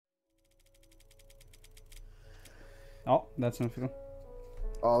Oh, that's something.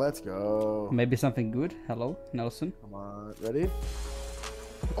 Oh, let's go. Maybe something good. Hello, Nelson. Come on, ready?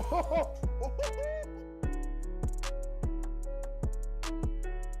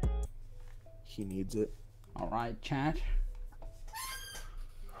 He needs it. All right, chat.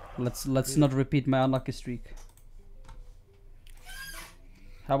 Let's not repeat my unlucky streak.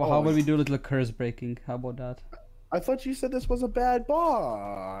 How about we do a little curse breaking? How about that? I thought you said this was a bad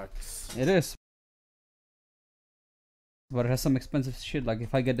box. It is. But it has some expensive shit. Like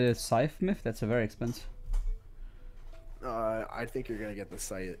if I get a scythe myth, that's a very expensive. I think you're gonna get the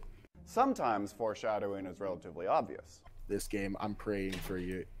sight. Sometimes foreshadowing is relatively obvious. This game, I'm praying for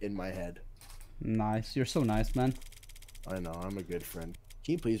you in my head. Nice. You're so nice, man. I know, I'm a good friend.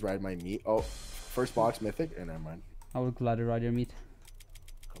 Can you please ride my meat? Oh, first box mythic? Never mind. I would gladly ride your meat.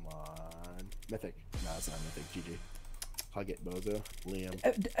 Come on. Mythic. No, it's not mythic. GG. Hug it, Bozo. Liam.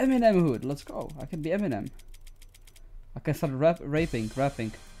 Eminem hood. Let's go. I can be Eminem. I can start rapping.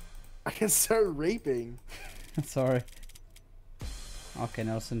 I can start raping. Sorry. Okay,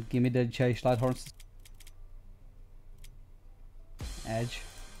 Nelson. Give me the J slide horns. Edge.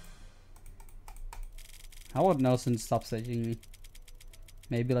 How would Nelson stop staging me?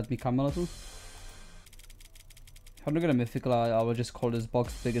 Maybe let me come a little. If I'm not gonna mythical, I will just call this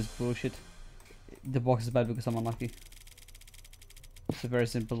box biggest bullshit. The box is bad because I'm unlucky. It's a very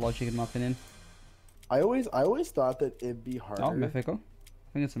simple logic in my opinion. I always thought that it'd be harder. Oh, mythical.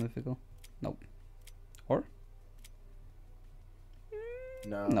 I think it's a mythical. Nope. Or?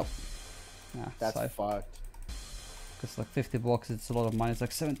 No. Nope. Nah, That's scythe. fucked. Because like 50 bucks, it's a lot of money. It's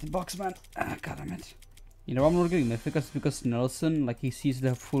like 70 bucks, man. Ah, god damn it. You know, I'm not getting mythical because Nelson, like, he sees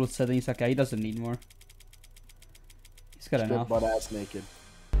the full set and he's like, yeah, he doesn't need more. He's got enough. Butt ass naked.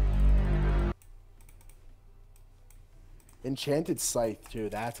 Enchanted Scythe too.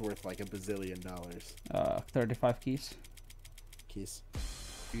 That's worth like $1 bazillion. 35 keys. Keys.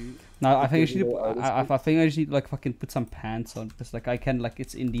 No, I think I should. I think I should like fucking put some pants on because like I can like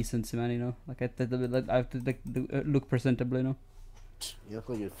it's indecent, man. You know, like I have to like look presentable. You know. You look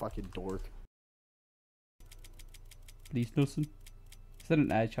like a fucking dork. Please, Nelson. Is that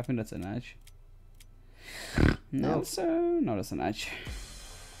an edge? I think that's an edge. Nelson, no, that's an edge.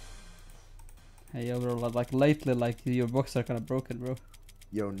 Hey, yo, bro, like lately, like your books are kind of broken, bro.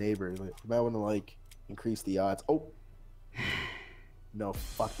 Yo, neighbor, you might want to like increase the odds. Oh, no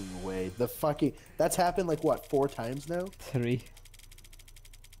fucking way. The fucking that's happened like what 4 times now? 3.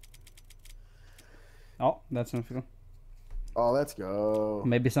 Oh, that's something. Oh, let's go.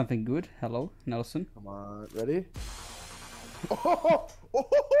 Maybe something good. Hello, Nelson. Come on, ready?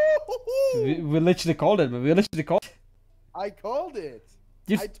 We literally called it, but we literally called. I called it.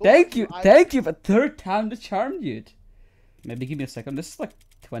 Dude, thank you, but 3rd time the charm, dude. Maybe give me a second. This is like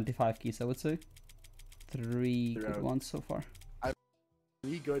 25 keys, I would say. 3 good ones so far.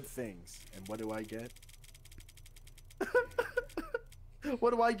 3 good things, and what do I get?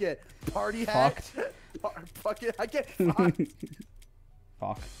 What do I get? Party hat. Fucking, I get fucked.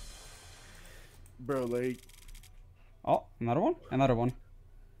 Fuck. Bro, like. Oh, another one. Another one.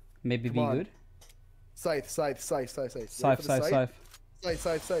 Maybe Come be on. good. Scythe. Scythe.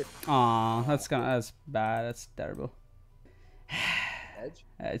 Aw, that's bad. That's terrible.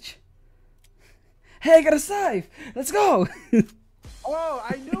 Edge. Hey, I got a scythe! Let's go! Oh,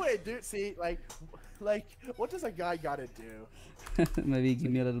 I knew it, dude. See, like, what does a guy gotta do? Maybe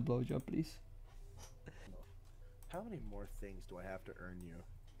give me a little blowjob, please. How many more things do I have to earn you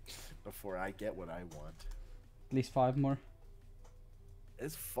before I get what I want? At least 5 more.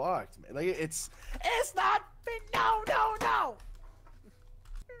 It's fucked, man. Like, it's not. No.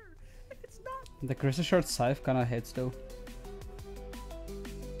 It's not. The Crystal Shard scythe kinda hits though.